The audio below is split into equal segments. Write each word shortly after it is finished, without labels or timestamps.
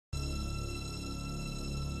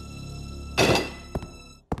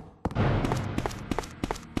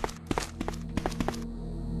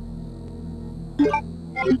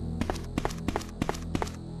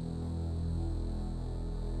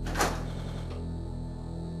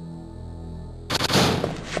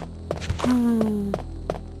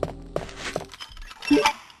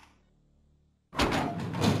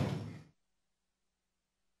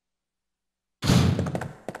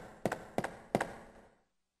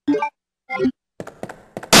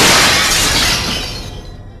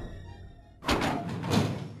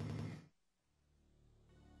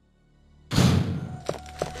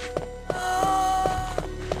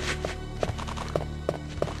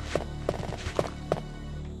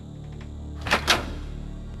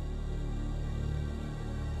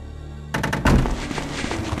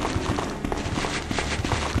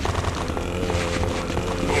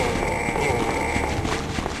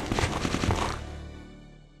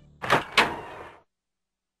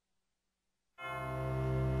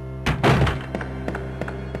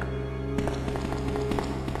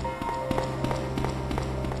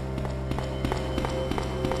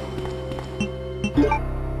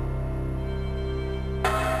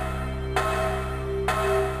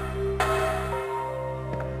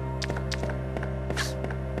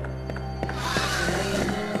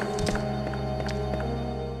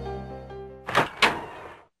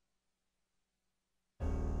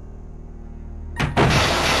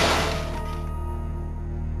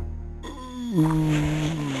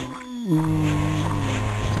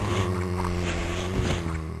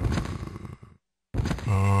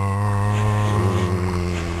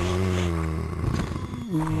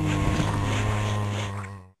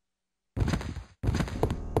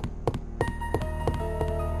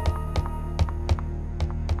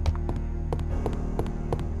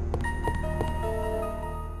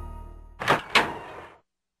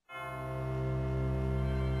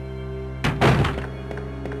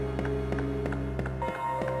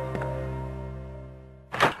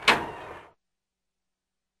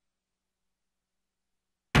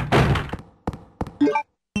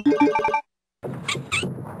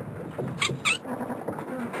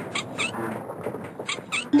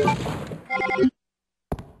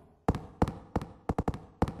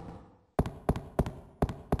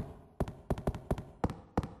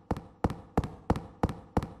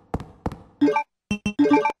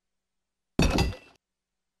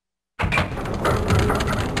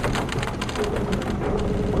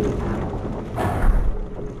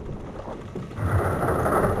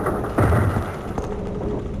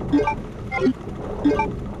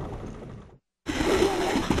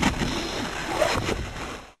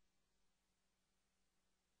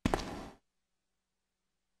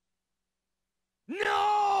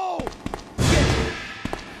No!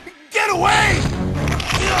 Get away!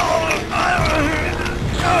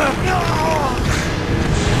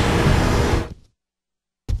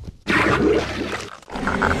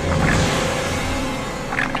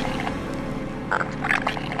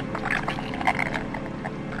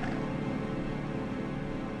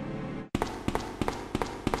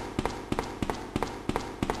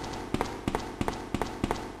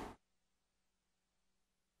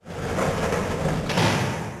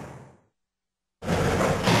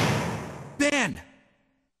 Ben!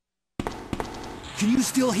 Can you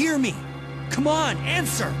still hear me? Come on,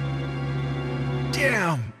 answer!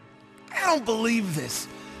 Damn! I don't believe this.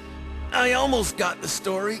 I almost got the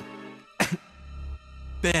story.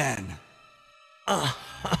 Ben.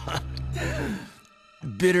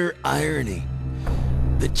 Bitter irony.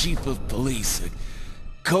 The chief of police, a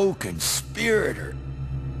co-conspirator.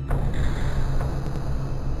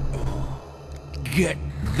 Get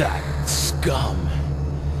that scum.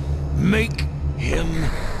 Make him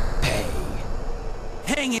pay.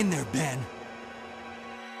 Hang in there, Ben.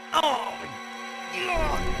 Oh,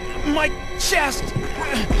 my chest!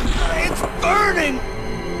 It's burning!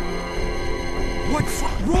 What's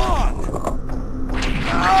wrong?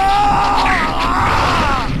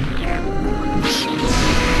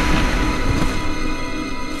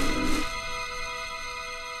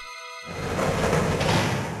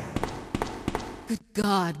 Good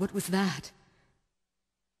God, what was that?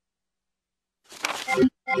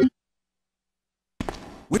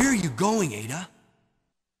 Where are you going, Ada?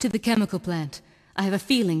 To the chemical plant. I have a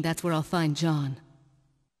feeling that's where I'll find John.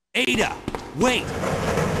 Ada! Wait!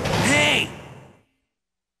 Hey!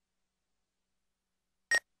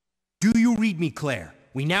 Do you read me, Claire?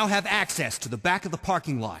 We now have access to the back of the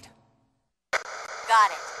parking lot.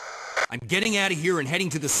 Got it. I'm getting out of here and heading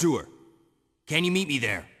to the sewer. Can you meet me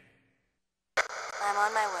there? I'm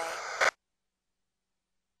on my way.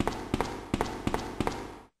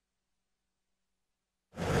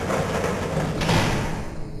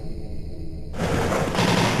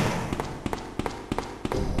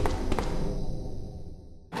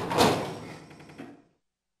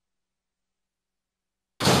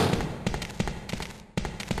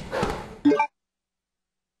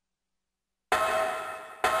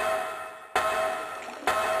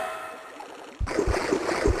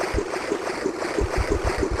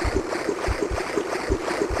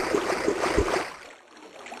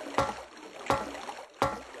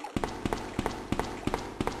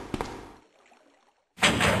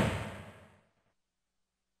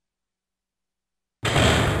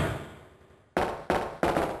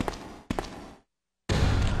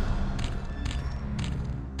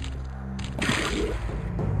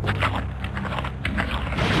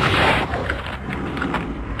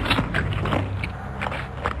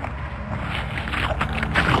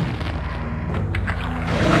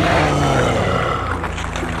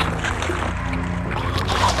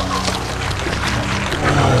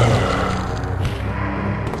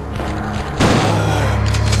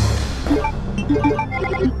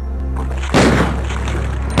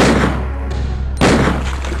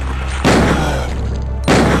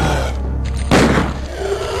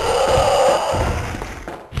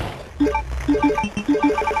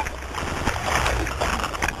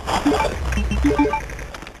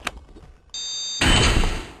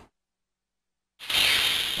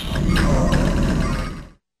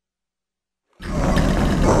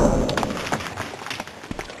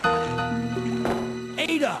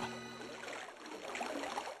 Ada!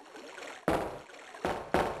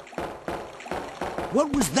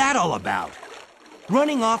 What was that all about?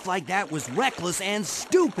 Running off like that was reckless and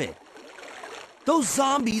stupid. Those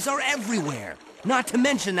zombies are everywhere. Not to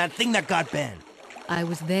mention that thing that got Ben. I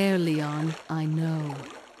was there, Leon. I know.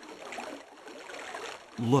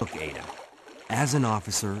 Look, Ada. As an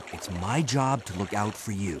officer, it's my job to look out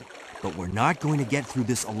for you. But we're not going to get through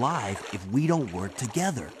this alive if we don't work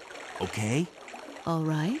together. Okay? All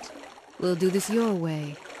right. We'll do this your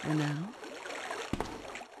way for now.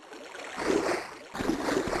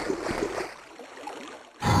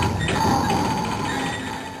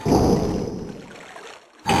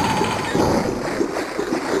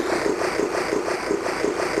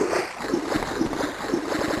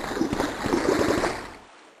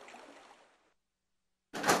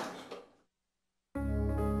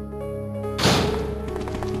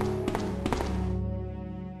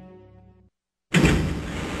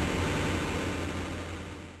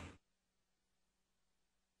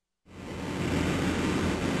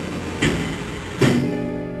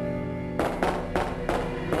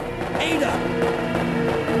 Ada!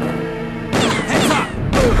 Heads up!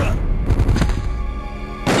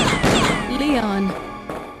 Leon,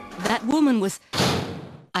 that woman was...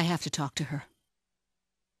 I have to talk to her.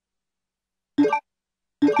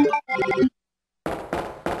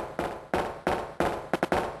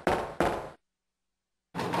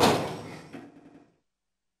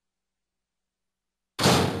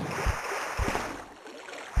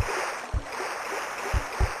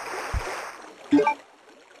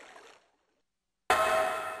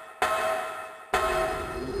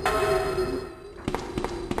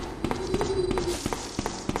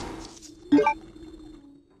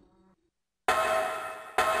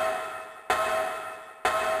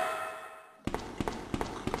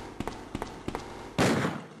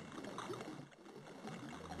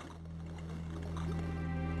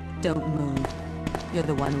 Don't move. You're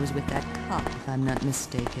the one who was with that cop, if I'm not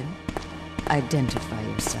mistaken. Identify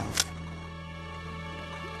yourself.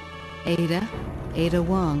 Ada? Ada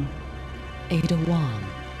Wong. Ada Wong.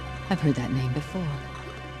 I've heard that name before.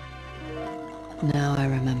 Now I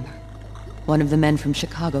remember. One of the men from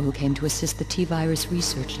Chicago who came to assist the T-virus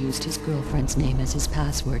research used his girlfriend's name as his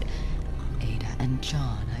password. Ada and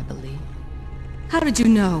John, I believe. How did you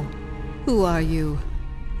know? Who are you?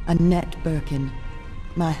 Annette Birkin.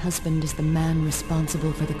 My husband is the man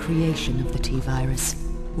responsible for the creation of the T-virus,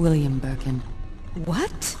 William Birkin.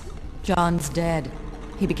 What? John's dead.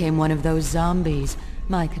 He became one of those zombies.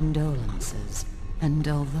 My condolences. And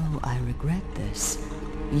although I regret this,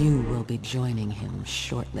 you will be joining him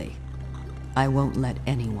shortly. I won't let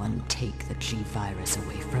anyone take the G-virus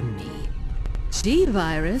away from me.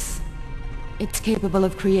 G-virus? It's capable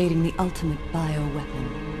of creating the ultimate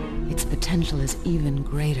bioweapon. Its potential is even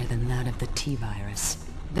greater than that of the T-virus.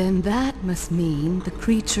 Then that must mean the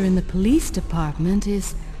creature in the police department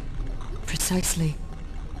is... precisely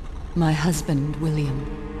my husband,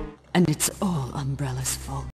 William. And it's all Umbrella's fault.